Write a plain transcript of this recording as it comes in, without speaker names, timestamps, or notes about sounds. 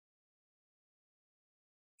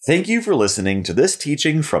Thank you for listening to this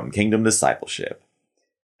teaching from Kingdom Discipleship.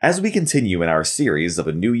 As we continue in our series of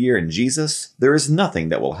A New Year in Jesus, there is nothing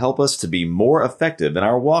that will help us to be more effective in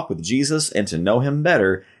our walk with Jesus and to know Him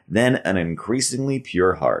better than an increasingly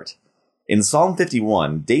pure heart. In Psalm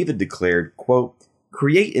 51, David declared, quote,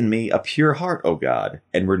 "Create in me a pure heart, O God,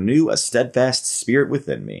 and renew a steadfast spirit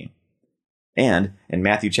within me." And in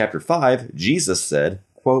Matthew chapter 5, Jesus said,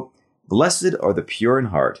 quote, "Blessed are the pure in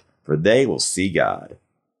heart, for they will see God."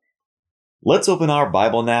 Let's open our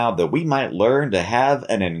Bible now that we might learn to have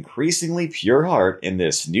an increasingly pure heart in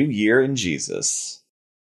this new year in Jesus.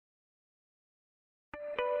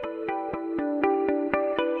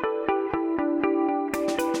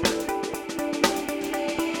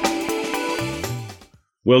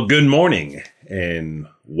 Well, good morning and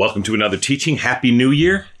welcome to another teaching. Happy New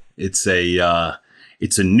Year. It's a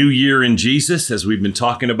new year in Jesus, as we've been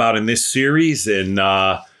talking about in this series, and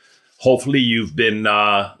hopefully you've been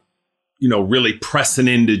really pressing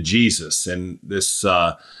into Jesus. And this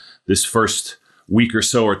first week or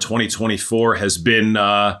so, or 2024, has been,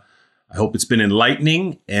 I hope it's been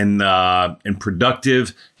enlightening and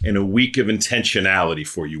productive, and a week of intentionality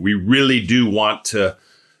for you. We really do want to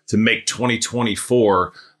make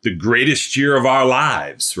 2024 the greatest year of our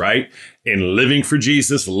lives, right? In living for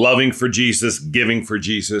Jesus, loving for Jesus, giving for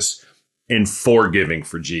Jesus, and forgiving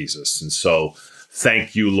for Jesus. And so,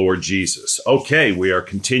 thank you, Lord Jesus. Okay, we are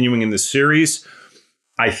continuing in the series.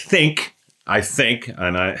 I think,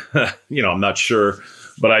 and I'm not sure,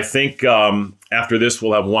 but I think after this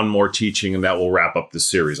we'll have one more teaching and that will wrap up the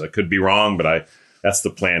series. I could be wrong, but that's the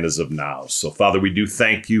plan as of now. So, Father, we do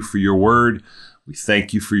thank you for your word. We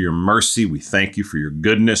thank you for your mercy. We thank you for your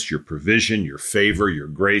goodness, your provision, your favor, your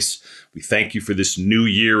grace. We thank you for this new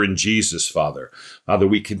year in Jesus, Father. Father,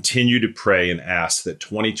 we continue to pray and ask that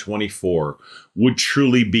 2024 would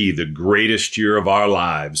truly be the greatest year of our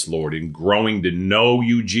lives, Lord, in growing to know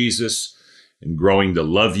you, Jesus, and growing to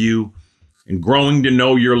love you, and growing to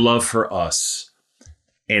know your love for us,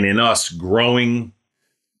 and in us growing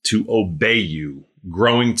to obey you,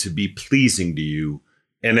 growing to be pleasing to you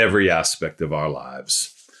in every aspect of our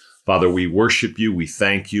lives. Father, we worship you, we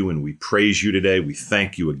thank you, and we praise you today. We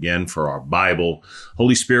thank you again for our Bible.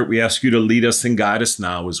 Holy Spirit, we ask you to lead us and guide us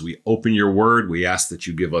now as we open your word. We ask that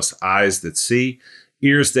you give us eyes that see,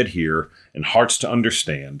 ears that hear, and hearts to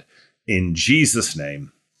understand. In Jesus'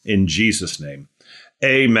 name,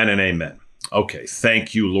 amen and amen. Okay,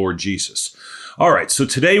 thank you, Lord Jesus. All right, so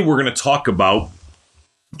today we're going to talk about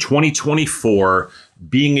 2024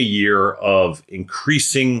 being a year of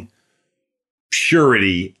increasing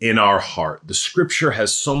purity in our heart. The scripture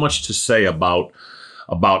has so much to say about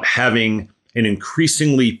having an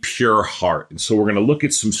increasingly pure heart. And so we're going to look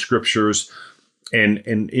at some scriptures and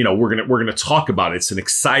we're going to talk about it. It's an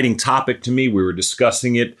exciting topic to me. We were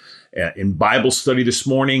discussing it in Bible study this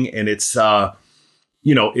morning, and it's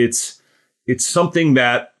something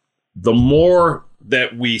that the more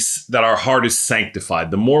that our heart is sanctified,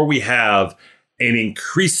 the more we have an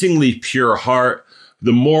increasingly pure heart,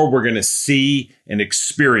 the more we're going to see and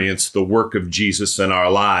experience the work of Jesus in our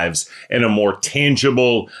lives in a more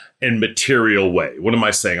tangible and material way. What am I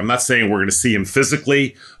saying? I'm not saying we're going to see him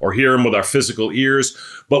physically or hear him with our physical ears,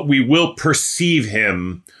 but we will perceive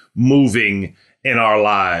him moving in our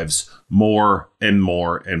lives more and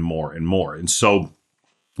more and more and more. And so,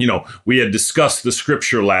 we had discussed the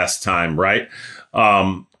scripture last time, right?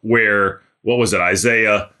 Where, what was it?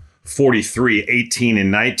 Isaiah 43, 18 and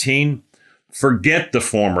 19. Forget the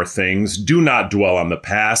former things. Do not dwell on the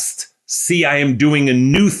past. See, I am doing a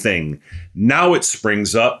new thing. Now it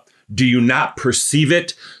springs up. Do you not perceive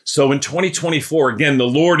it? So in 2024, again, the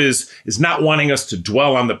Lord is not wanting us to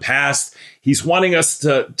dwell on the past. He's wanting us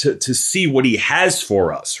to see what he has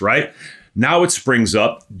for us, right? Now it springs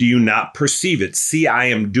up. Do you not perceive it? See, I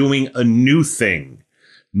am doing a new thing.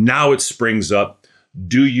 Now it springs up.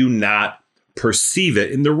 Do you not perceive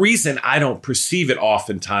it? And the reason I don't perceive it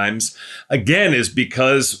oftentimes, again, is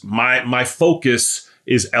because my focus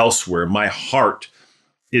is elsewhere. My heart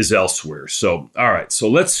is elsewhere. So, all right. So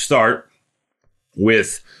let's start we're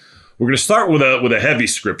going to start with a heavy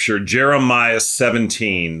scripture, Jeremiah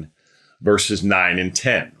 17, verses 9 and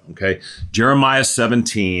 10. Okay. Jeremiah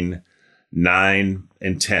 17, 9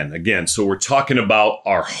 and 10. Again, so we're talking about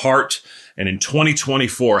our heart, and in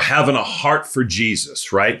 2024, having a heart for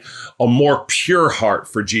Jesus, right? A more pure heart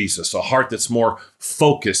for Jesus, a heart that's more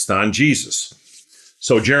focused on Jesus.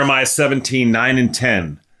 So Jeremiah 17, 9 and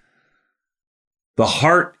 10. The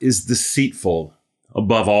heart is deceitful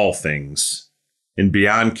above all things and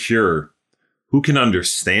beyond cure. Who can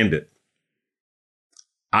understand it?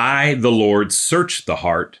 I, the Lord, search the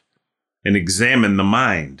heart and examine the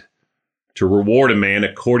mind, to reward a man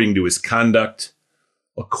according to his conduct,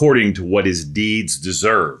 according to what his deeds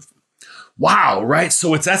deserve. Wow, right?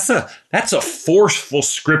 So that's a forceful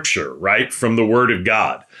scripture, right, from the Word of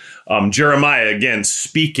God. Jeremiah, again,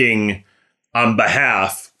 speaking on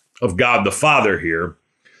behalf of God the Father here,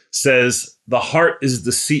 says, the heart is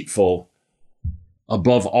deceitful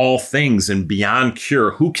above all things and beyond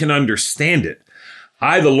cure. Who can understand it?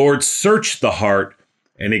 I, the Lord, search the heart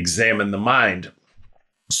and examine the mind.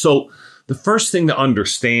 So the first thing to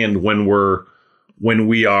understand when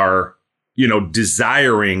we are,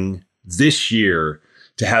 desiring this year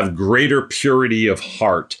to have greater purity of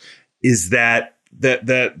heart is that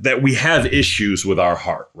we have issues with our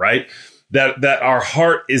heart, right? That our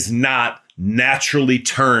heart is not naturally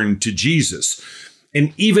turned to Jesus.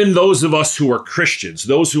 And even those of us who are Christians,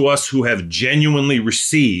 those of us who have genuinely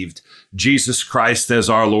received Jesus Christ as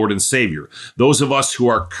our Lord and Savior, those of us who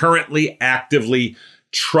are currently actively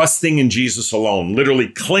trusting in Jesus alone, literally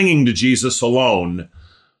clinging to Jesus alone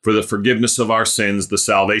for the forgiveness of our sins, the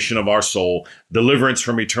salvation of our soul, deliverance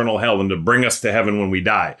from eternal hell, and to bring us to heaven when we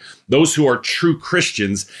die. Those who are true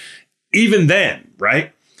Christians, even then,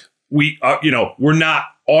 right? We're not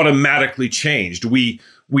automatically changed. We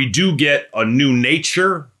do get a new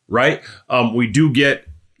nature, right? We do get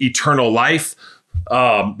eternal life.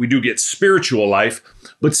 We do get spiritual life,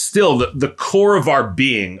 but still the core of our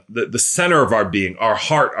being, the center of our being, our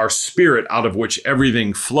heart, our spirit, out of which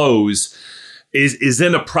everything flows, is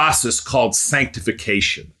in a process called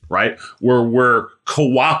sanctification, right? Where we're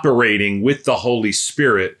cooperating with the Holy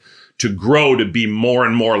Spirit to grow to be more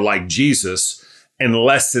and more like Jesus and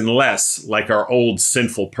less like our old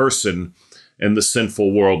sinful person and the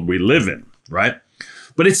sinful world we live in, right?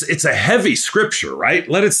 But it's a heavy scripture, right?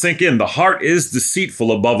 Let it sink in. The heart is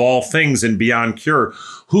deceitful above all things and beyond cure.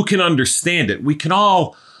 Who can understand it? We can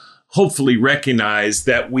all hopefully recognize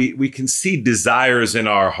that we can see desires in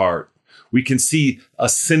our heart. We can see a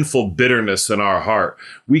sinful bitterness in our heart.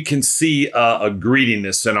 We can see a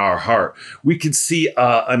greediness in our heart. We can see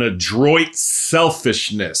an adroit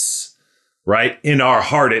selfishness, right, in our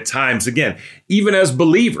heart at times. Again, even as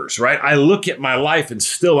believers, right? I look at my life and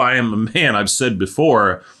still I am a man, I've said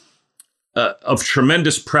before, of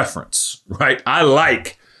tremendous preference, right? I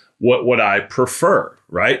like what I prefer,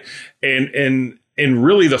 right? And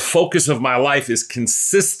really the focus of my life is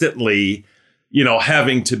consistently,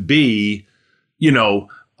 having to be,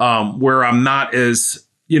 where I'm not as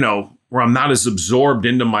absorbed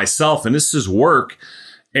into myself. And this is work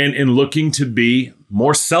and looking to be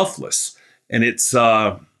more selfless. And it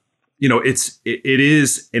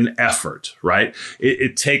is an effort, right?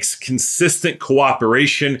 It takes consistent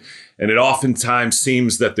cooperation, and it oftentimes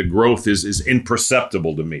seems that the growth is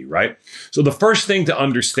imperceptible to me, right? So the first thing to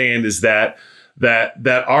understand is that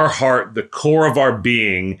our heart, the core of our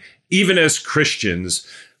being, even as Christians,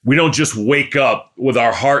 we don't just wake up with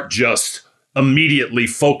our heart just immediately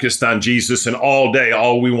focused on Jesus, and all day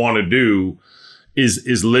all we want to do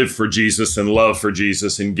is live for Jesus and love for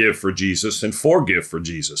Jesus and give for Jesus and forgive for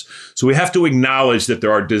Jesus. So we have to acknowledge that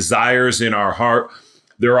there are desires in our heart.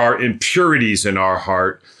 There are impurities in our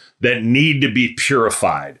heart that need to be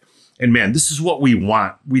purified. And man, this is what we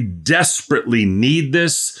want. We desperately need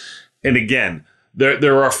this. And again,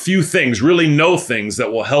 there are few things, really no things,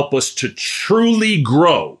 that will help us to truly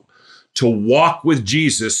grow, to walk with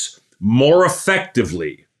Jesus more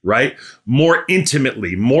effectively, right? More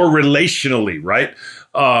intimately, more relationally, right?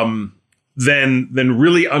 Than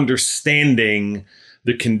really understanding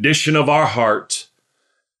the condition of our heart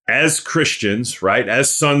as Christians, right?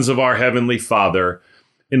 As sons of our Heavenly Father,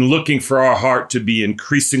 and looking for our heart to be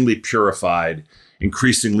increasingly purified,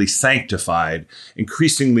 increasingly sanctified,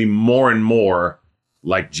 increasingly more and more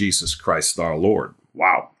like Jesus Christ our Lord.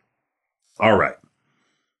 Wow. All right.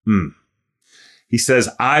 He says,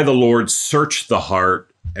 I, the Lord, search the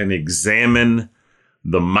heart and examine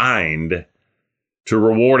the mind to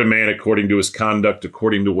reward a man according to his conduct,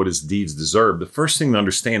 according to what his deeds deserve. The first thing to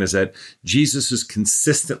understand is that Jesus is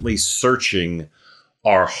consistently searching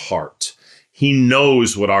our heart. He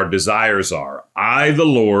knows what our desires are. I, the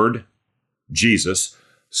Lord, Jesus,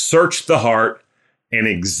 search the heart and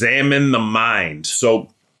examine the mind.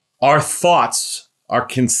 So our thoughts are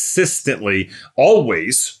consistently,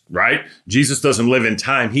 always, right? Jesus doesn't live in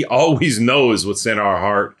time. He always knows what's in our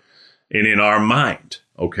heart and in our mind,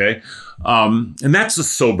 okay? And that's a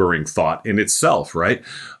sobering thought in itself, right?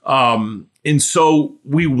 And so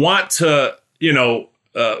we want to,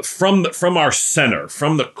 from our center,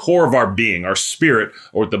 from the core of our being, our spirit,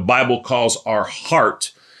 or what the Bible calls our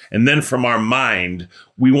heart, and then from our mind,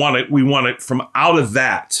 we want it from out of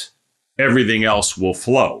that everything else will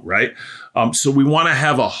flow, right? So we want to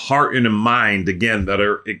have a heart and a mind, again, that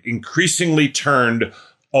are increasingly turned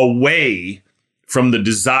away from the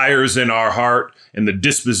desires in our heart and the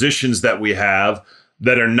dispositions that we have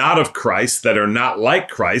that are not of Christ, that are not like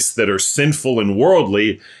Christ, that are sinful and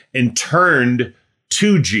worldly, and turned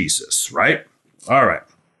to Jesus, right? All right.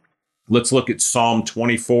 Let's look at Psalm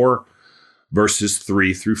 24, verses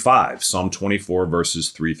 3 through 5. Psalm 24, verses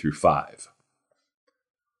 3 through 5.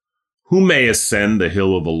 Who may ascend the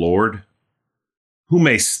hill of the Lord? Who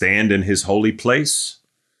may stand in his holy place?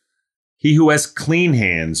 He who has clean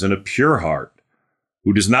hands and a pure heart,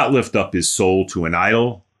 who does not lift up his soul to an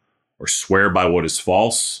idol or swear by what is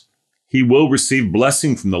false, he will receive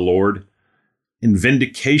blessing from the Lord and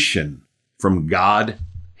vindication from God,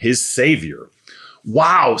 his Savior.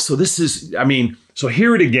 Wow. So this is, so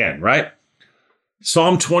hear it again, right?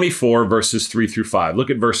 Psalm 24, verses 3 through 5. Look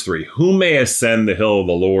at verse 3. Who may ascend the hill of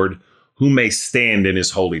the Lord? Who may stand in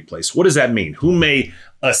his holy place? What does that mean? Who may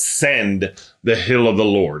ascend the hill of the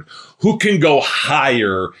Lord? Who can go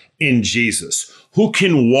higher in Jesus? Who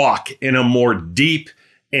can walk in a more deep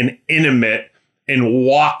and intimate and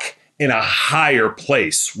walk in a higher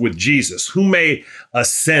place with Jesus? Who may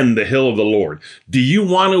ascend the hill of the Lord? Do you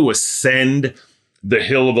want to ascend the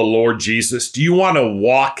hill of the Lord Jesus? Do you want to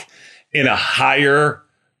walk in a higher,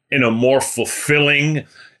 in a more fulfilling,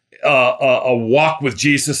 a walk with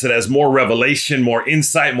Jesus that has more revelation, more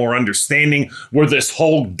insight, more understanding, where this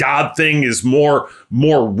whole God thing is more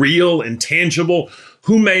real and tangible?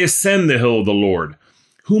 Who may ascend the hill of the Lord?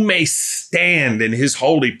 Who may stand in his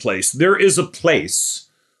holy place? There is a place,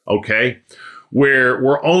 okay,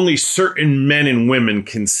 where only certain men and women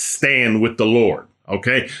can stand with the Lord.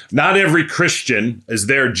 Okay, not every Christian is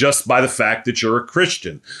there just by the fact that you're a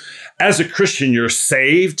Christian. As a Christian, you're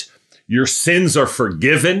saved. Your sins are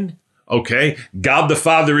forgiven. Okay, God the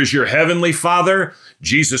Father is your heavenly Father.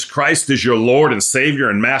 Jesus Christ is your Lord and Savior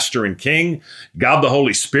and Master and King. God the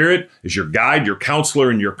Holy Spirit is your guide, your counselor,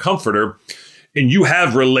 and your comforter. And you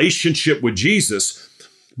have relationship with Jesus.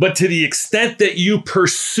 But to the extent that you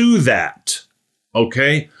pursue that,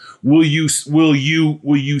 okay, will you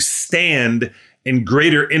stand in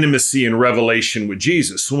greater intimacy and revelation with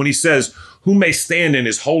Jesus? So when he says, who may stand in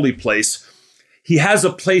his holy place, he has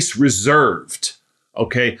a place reserved,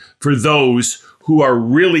 okay, for those who are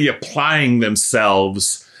really applying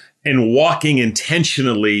themselves and walking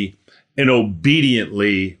intentionally and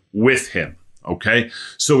obediently with him, okay?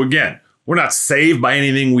 So again, we're not saved by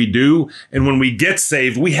anything we do. And when we get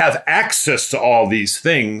saved, we have access to all these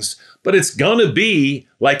things, but it's going to be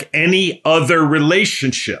like any other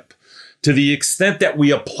relationship. To the extent that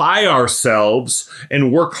we apply ourselves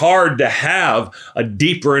and work hard to have a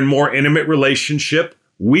deeper and more intimate relationship,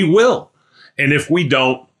 we will. And if we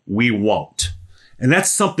don't, we won't. And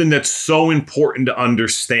that's something that's so important to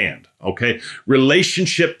understand, okay?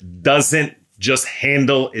 Relationship doesn't just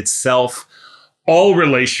handle itself. All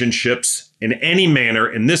relationships in any manner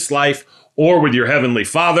in this life or with your heavenly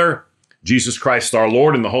Father, Jesus Christ our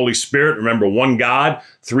Lord, and the Holy Spirit. Remember, one God,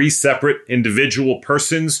 three separate individual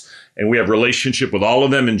persons, and we have relationship with all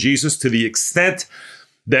of them in Jesus. To the extent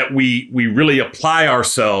that we really apply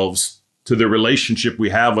ourselves to the relationship we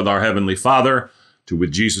have with our heavenly Father,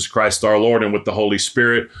 with Jesus Christ our Lord, and with the Holy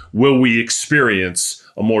Spirit, will we experience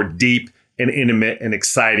a more deep and intimate and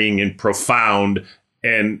exciting and profound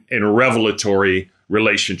and revelatory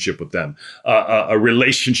relationship with them, a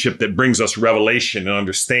relationship that brings us revelation and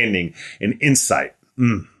understanding and insight.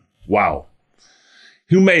 Wow.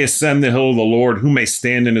 Who may ascend the hill of the Lord? Who may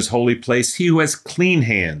stand in his holy place? He who has clean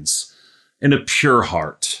hands and a pure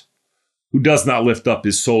heart, who does not lift up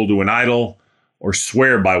his soul to an idol or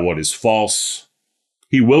swear by what is false.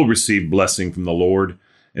 He will receive blessing from the Lord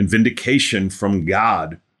and vindication from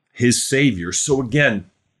God, his Savior. So again,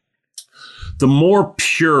 the more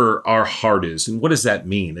pure our heart is, and what does that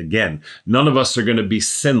mean? Again, none of us are going to be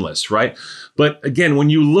sinless, right? But again,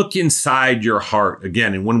 when you look inside your heart,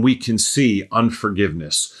 again, and when we can see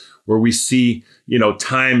unforgiveness, where we see,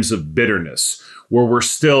 times of bitterness, where we're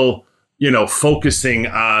still, focusing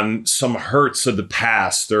on some hurts of the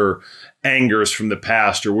past or angers from the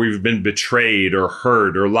past, or we've been betrayed or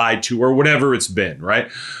hurt or lied to or whatever it's been,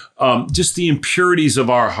 right? Just the impurities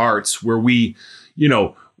of our hearts where we,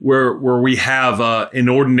 where we have an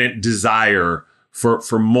inordinate desire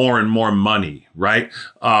for more and more money, right?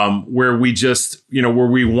 Where we just, where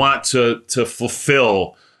we want to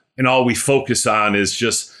fulfill, and all we focus on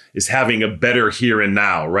is having a better here and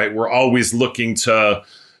now, right? We're always looking to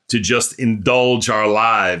just indulge our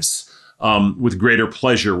lives with greater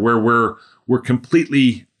pleasure, where we're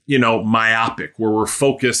completely myopic, where we're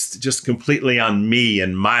focused just completely on me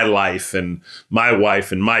and my life and my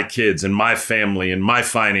wife and my kids and my family and my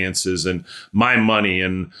finances and my money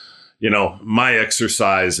and, my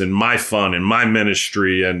exercise and my fun and my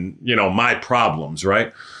ministry and, my problems,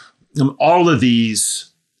 right? And all of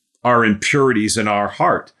these are impurities in our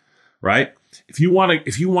heart, right? If you want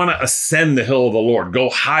to ascend the hill of the Lord, go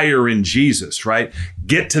higher in Jesus, right?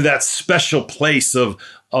 Get to that special place of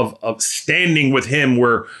standing with him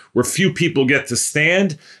where few people get to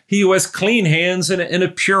stand. He who has clean hands and a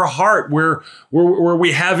pure heart, where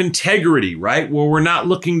we have integrity, right? Where we're not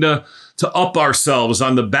looking to up ourselves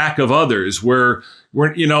on the back of others, where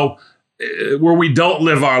we don't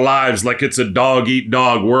live our lives like it's a dog eat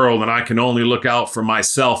dog world and I can only look out for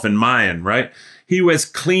myself and mine, right? He who has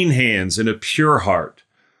clean hands and a pure heart,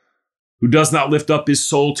 who does not lift up his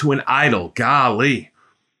soul to an idol. Golly.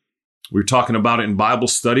 We were talking about it in Bible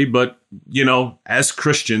study, but, as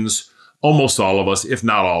Christians, almost all of us, if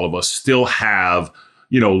not all of us, still have,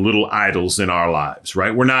 little idols in our lives,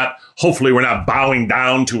 right? Hopefully we're not bowing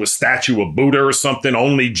down to a statue of Buddha or something,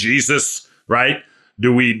 only Jesus, right?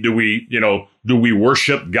 Do we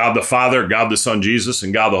worship God the Father, God the Son, Jesus,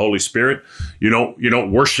 and God the Holy Spirit? You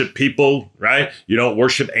don't worship people, right? You don't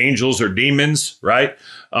worship angels or demons, right?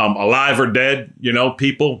 Alive or dead,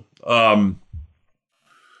 people.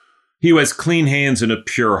 He who has clean hands and a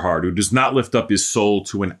pure heart, who does not lift up his soul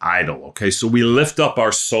to an idol. Okay, so we lift up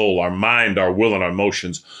our soul, our mind, our will, and our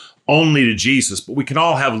emotions only to Jesus, but we can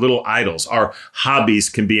all have little idols. Our hobbies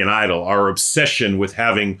can be an idol. Our obsession with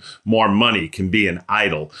having more money can be an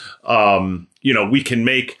idol. We can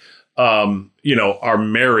make, our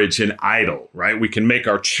marriage an idol, right? We can make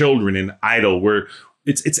our children an idol, where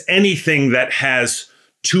it's anything that has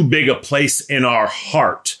too big a place in our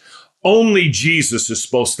heart. Only Jesus is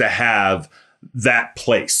supposed to have that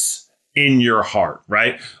place in your heart,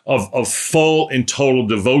 right? Of full and total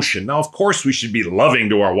devotion. Now, of course, we should be loving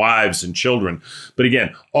to our wives and children. But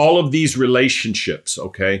again, all of these relationships,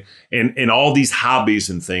 okay, and all these hobbies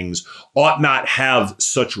and things ought not have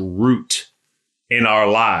such root in our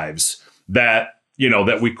lives that,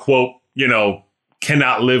 that we quote,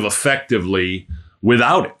 cannot live effectively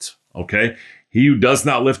without it, okay? He who does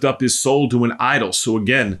not lift up his soul to an idol. So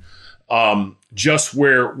again, just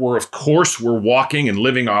where of course we're walking and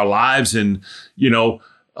living our lives and,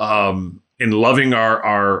 in loving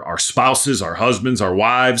our spouses, our husbands, our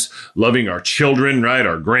wives, loving our children, right?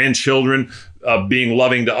 Our grandchildren, being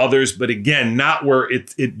loving to others. But again, not where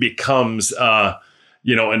it becomes, an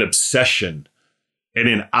obsession and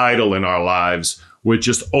an idol in our lives, which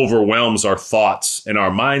just overwhelms our thoughts and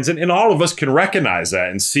our minds. And all of us can recognize that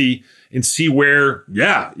and see where,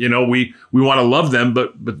 we want to love them,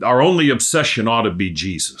 but our only obsession ought to be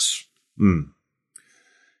Jesus.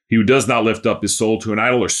 He who does not lift up his soul to an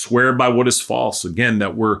idol or swear by what is false. Again,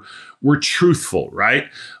 that we're truthful, right?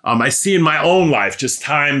 I see in my own life just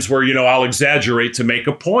times where, I'll exaggerate to make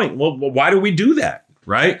a point. Well, why do we do that,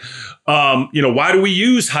 right? Why do we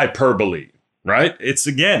use hyperbole, right? It's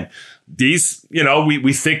again, these,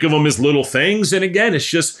 we think of them as little things. And again,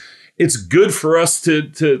 it's good for us to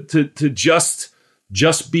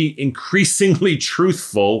just be increasingly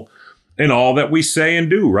truthful in all that we say and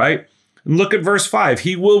do, right? And look at verse 5.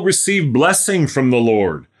 He will receive blessing from the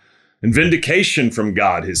Lord and vindication from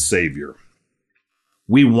God, his Savior.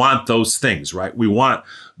 We want those things, right? We want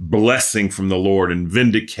blessing from the Lord and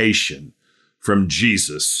vindication from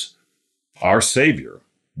Jesus, our Savior.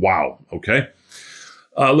 Wow. Okay.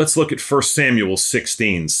 Let's look at 1 Samuel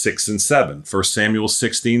 16, 6 and 7. 1 Samuel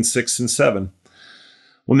 16, 6 and 7.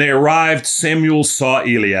 When they arrived, Samuel saw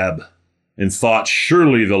Eliab and thought,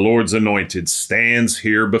 surely the Lord's anointed stands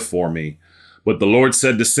here before me. But the Lord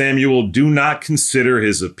said to Samuel, do not consider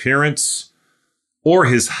his appearance or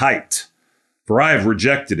his height, for I have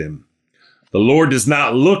rejected him. The Lord does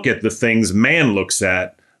not look at the things man looks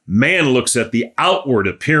at. Man looks at the outward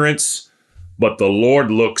appearance, but the Lord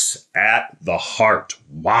looks at the heart.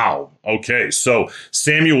 Wow. Okay, so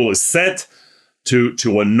Samuel is sent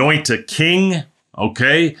to anoint a king.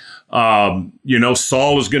 Okay,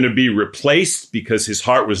 Saul is going to be replaced because his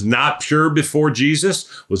heart was not pure before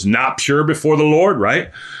Jesus, was not pure before the Lord,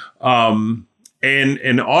 right? And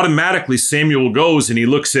automatically Samuel goes and he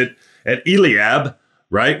looks at Eliab,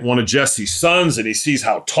 right? One of Jesse's sons, and he sees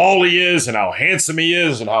how tall he is and how handsome he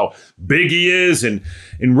is and how big he is. And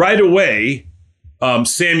right away,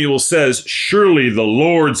 Samuel says, surely the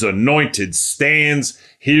Lord's anointed stands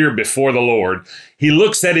here before the Lord. He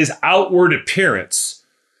looks at his outward appearance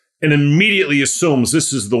and immediately assumes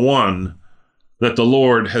this is the one that the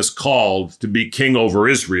Lord has called to be king over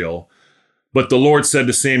Israel. But the Lord said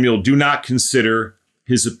to Samuel, do not consider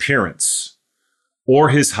his appearance or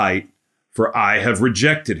his height, for I have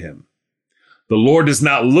rejected him. The Lord does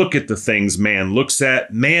not look at the things man looks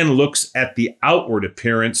at. Man looks at the outward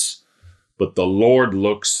appearance, but the Lord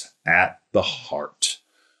looks at the heart.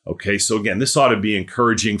 Okay, so again, this ought to be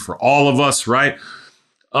encouraging for all of us, right?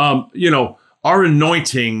 Our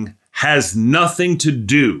anointing has nothing to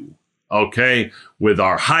do, okay, with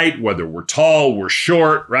our height, whether we're tall, we're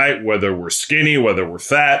short, right? Whether we're skinny, whether we're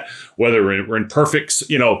fat, whether we're in perfect,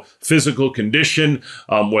 physical condition,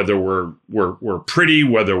 whether we're pretty,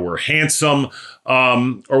 whether we're handsome,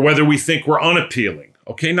 or whether we think we're unappealing.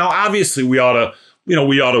 Okay, now obviously we ought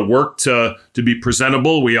to work to be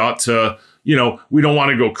presentable. We ought to, we don't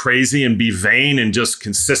want to go crazy and be vain and just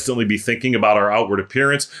consistently be thinking about our outward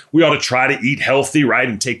appearance. We ought to try to eat healthy, right?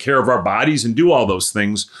 And take care of our bodies and do all those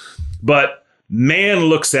things. But man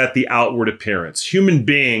looks at the outward appearance. Human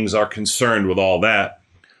beings are concerned with all that,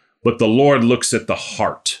 but the Lord looks at the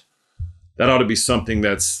heart. That ought to be something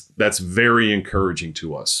that's very encouraging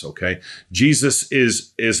to us, okay? Jesus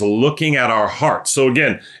is looking at our heart. So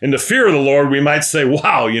again, in the fear of the Lord, we might say,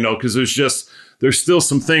 wow, because there's still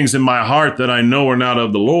some things in my heart that I know are not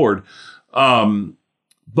of the Lord.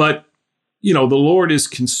 But the Lord is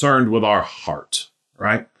concerned with our heart,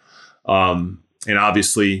 right? And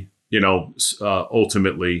obviously,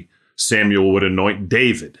 ultimately, Samuel would anoint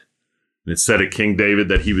David. And it said of King David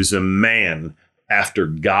that he was a man after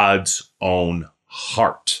God's own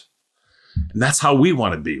heart. And that's how we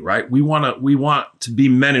want to be, right? We want to be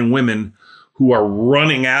men and women who are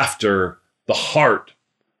running after the heart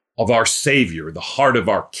of our Savior, the heart of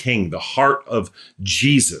our King, the heart of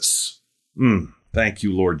Jesus. Thank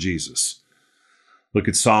you, Lord Jesus. Look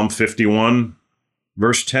at Psalm 51,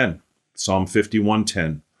 verse 10. Psalm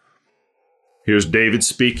 51:10. Here's David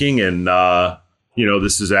speaking, and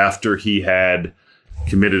this is after he had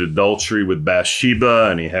committed adultery with Bathsheba,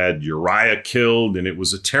 and he had Uriah killed, and it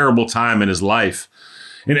was a terrible time in his life.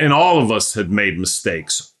 And all of us had made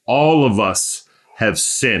mistakes. All of us have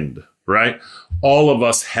sinned, right? All of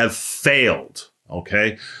us have failed,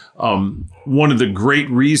 okay? One of the great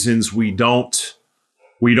reasons we don't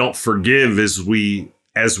forgive as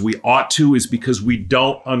we ought to is because we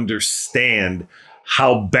don't understand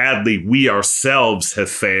how badly we ourselves have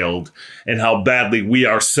failed and how badly we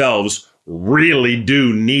ourselves really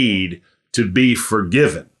do need to be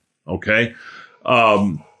forgiven, okay?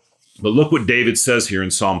 But look what David says here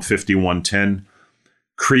in Psalm 51:10.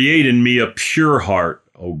 Create in me a pure heart,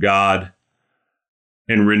 O God,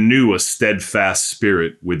 and renew a steadfast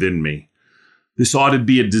spirit within me. This ought to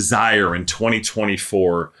be a desire in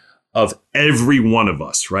 2024 of every one of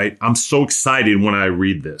us, right? I'm so excited when I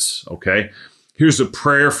read this, okay? Here's a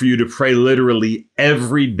prayer for you to pray literally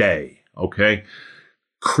every day, okay?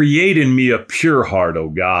 Create in me a pure heart, O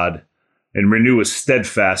God, and renew a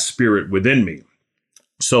steadfast spirit within me.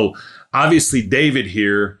 So obviously David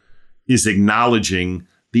here is acknowledging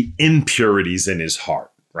the impurities in his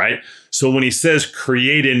heart, right? So when he says,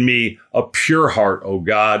 create in me a pure heart, O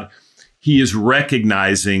God, he is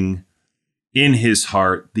recognizing in his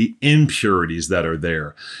heart the impurities that are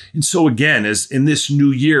there. And so again, as in this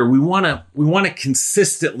new year, we want to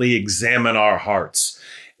consistently examine our hearts.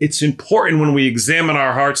 It's important when we examine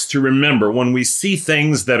our hearts to remember when we see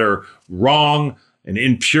things that are wrong and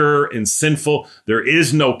impure and sinful, there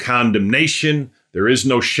is no condemnation, there is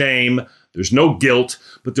no shame, there's no guilt,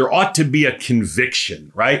 but there ought to be a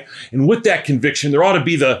conviction, right? And with that conviction, there ought to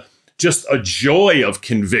be just a joy of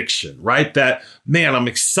conviction, right? That, man, I'm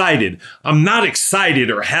excited. I'm not excited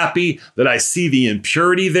or happy that I see the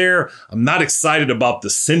impurity there. I'm not excited about the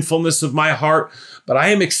sinfulness of my heart, but I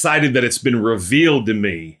am excited that it's been revealed to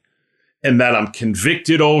me and that I'm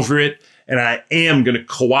convicted over it. And I am going to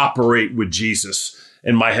cooperate with Jesus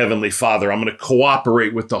and my Heavenly Father. I'm going to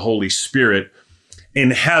cooperate with the Holy Spirit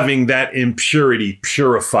in having that impurity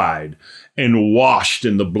purified and washed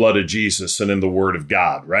in the blood of Jesus and in the Word of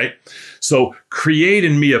God, right? So create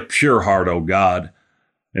in me a pure heart, O God,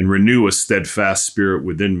 and renew a steadfast spirit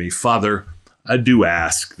within me. Father, I do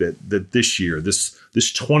ask that this year, this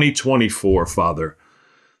 2024, Father,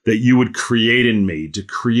 that you would create in me, to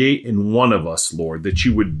create in one of us, Lord, that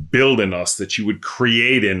you would build in us, that you would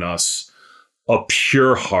create in us a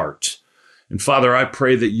pure heart. And Father, I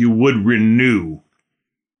pray that you would renew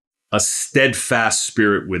a steadfast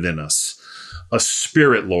spirit within us. A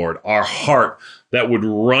spirit, Lord, our heart that would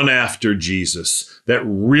run after Jesus, that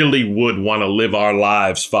really would want to live our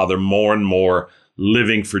lives, Father, more and more,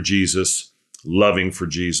 living for Jesus, loving for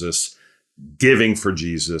Jesus, giving for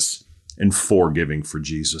Jesus, and forgiving for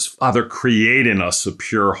Jesus. Father, create in us a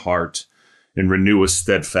pure heart and renew a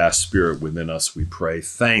steadfast spirit within us, we pray.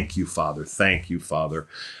 Thank you, Father. Thank you, Father.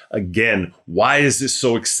 Again, why is this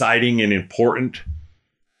so exciting and important?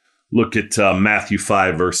 Look at Matthew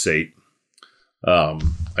 5, verse 8.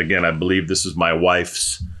 Again, I believe this is my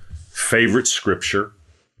wife's favorite scripture.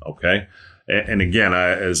 Okay. And again,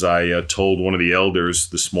 as I told one of the elders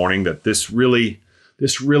this morning, that this really,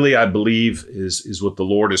 I believe, is what the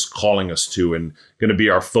Lord is calling us to and going to be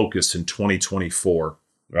our focus in 2024,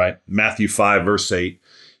 right? Matthew 5, verse 8,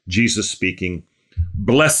 Jesus speaking,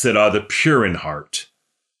 "Blessed are the pure in heart,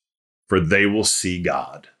 for they will see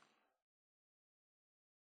God."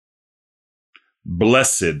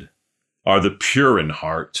 Blessed are the pure in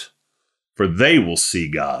heart, for they will see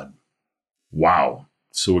God. Wow.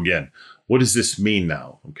 So again, what does this mean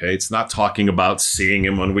now? Okay, it's not talking about seeing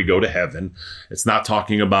him when we go to heaven. It's not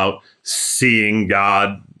talking about seeing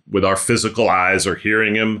God with our physical eyes or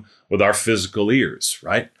hearing him with our physical ears,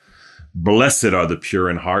 right? Blessed are the pure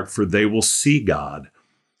in heart, for they will see God.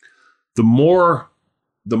 The more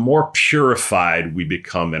purified we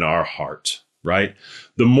become in our heart, right?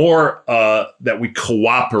 The more that we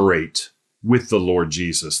cooperate with the Lord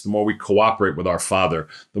Jesus, the more we cooperate with our Father,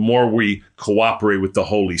 the more we cooperate with the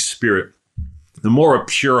Holy Spirit, the more a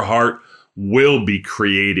pure heart will be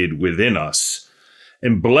created within us.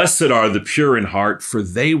 And blessed are the pure in heart, for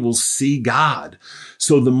they will see God.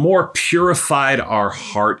 So the more purified our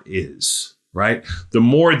heart is, right? The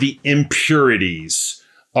more the impurities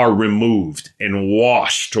are removed and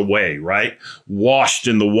washed away, right? Washed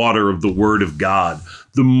in the water of the Word of God.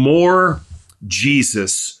 The more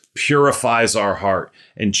Jesus purifies our heart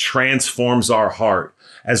and transforms our heart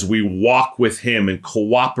as we walk with him and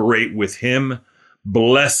cooperate with him.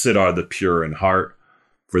 Blessed are the pure in heart,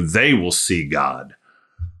 for they will see God.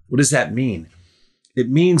 What does that mean?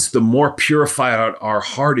 It means the more purified our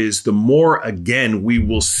heart is, the more, again, we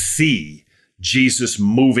will see Jesus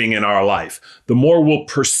moving in our life. The more we'll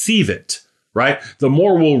perceive it, right? The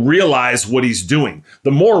more we'll realize what he's doing.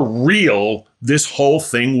 The more real this whole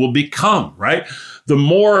thing will become, right? The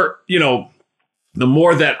more, the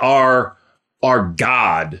more that our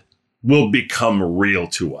God will become real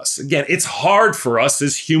to us. Again, it's hard for us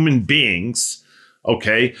as human beings,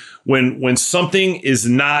 okay, when something is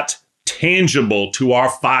not tangible to our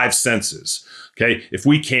five senses, okay? If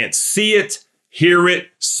we can't see it, hear it,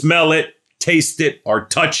 smell it, taste it, or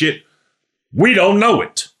touch it, we don't know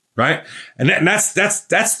it, right? And that's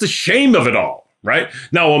the shame of it all, right?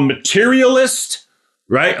 Now, a materialist,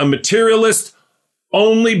 right? A materialist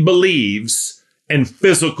only believes in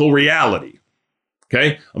physical reality,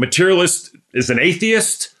 okay? A materialist is an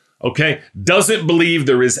atheist, okay? Doesn't believe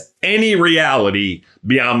there is any reality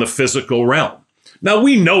beyond the physical realm. Now,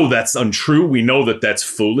 we know that's untrue. We know that that's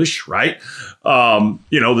foolish, right?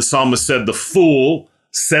 The psalmist said, the fool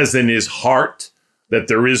says in his heart that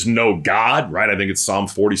there is no God, right? I think it's Psalm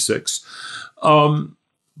 46.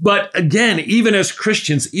 But again, even as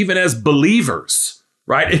Christians, even as believers,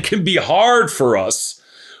 right? It can be hard for us,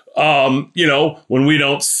 when we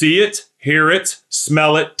don't see it, hear it,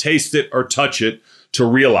 smell it, taste it, or touch it to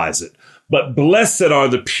realize it. But blessed are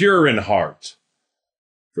the pure in heart,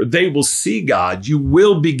 for they will see God. You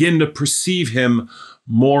will begin to perceive him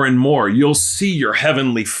more and more. You'll see your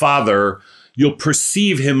heavenly Father. You'll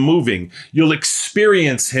perceive him moving. You'll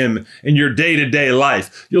experience him in your day-to-day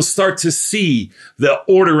life. You'll start to see the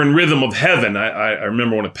order and rhythm of heaven. I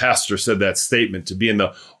remember when a pastor said that statement, to be in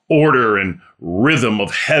the order and rhythm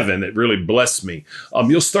of heaven. It really blessed me.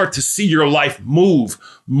 You'll start to see your life move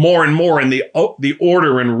more and more in the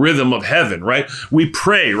order and rhythm of heaven, right? We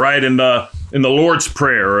pray, right, in the Lord's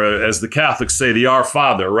Prayer, as the Catholics say, the Our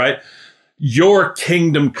Father, right? Your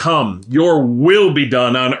kingdom come, your will be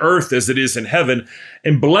done on earth as it is in heaven.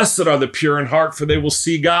 And blessed are the pure in heart, for they will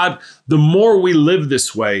see God. The more we live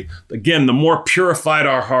this way, again, the more purified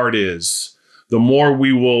our heart is, the more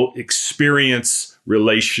we will experience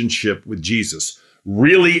relationship with Jesus.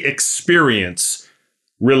 Really experience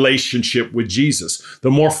relationship with Jesus. The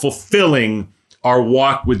more fulfilling our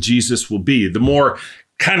walk with Jesus will be, the more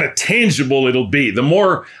kind of tangible it'll be, the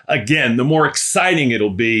more exciting it'll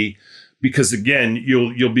be, because again,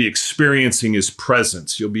 you'll be experiencing his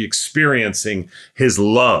presence. You'll be experiencing his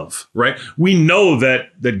love, right? We know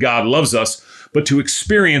that God loves us, but to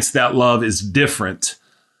experience that love is different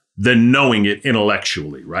than knowing it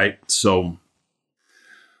intellectually, right? So,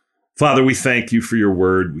 Father, we thank you for your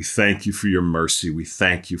word. We thank you for your mercy. We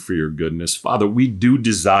thank you for your goodness. Father, we do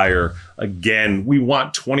desire, again, we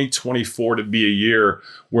want 2024 to be a year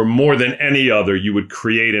where more than any other, you would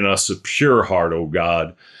create in us a pure heart, O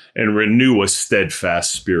God, and renew a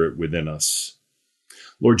steadfast spirit within us.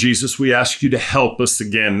 Lord Jesus, we ask you to help us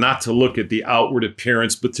again, not to look at the outward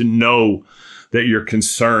appearance, but to know that your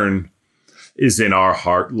concern is in our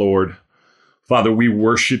heart, Lord. Father, we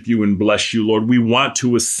worship you and bless you, Lord. We want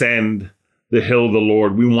to ascend the hill of the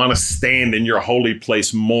Lord. We want to stand in your holy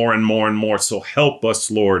place more and more and more. So help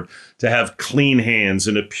us, Lord, to have clean hands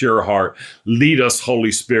and a pure heart. Lead us,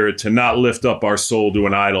 Holy Spirit, to not lift up our soul to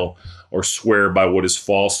an idol or swear by what is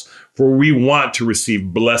false. For we want to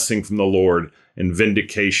receive blessing from the Lord and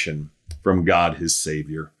vindication from God, his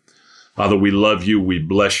Savior. Father, we love you. We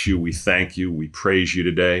bless you. We thank you. We praise you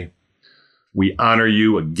today. We honor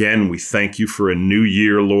you again. We thank you for a new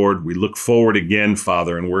year, Lord. We look forward again,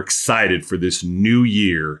 Father, and we're excited for this new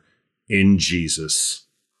year in Jesus.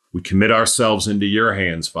 We commit ourselves into your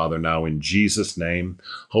hands, Father, now in Jesus' name.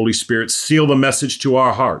 Holy Spirit, seal the message to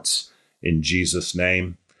our hearts. In Jesus'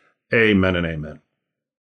 name, amen and amen.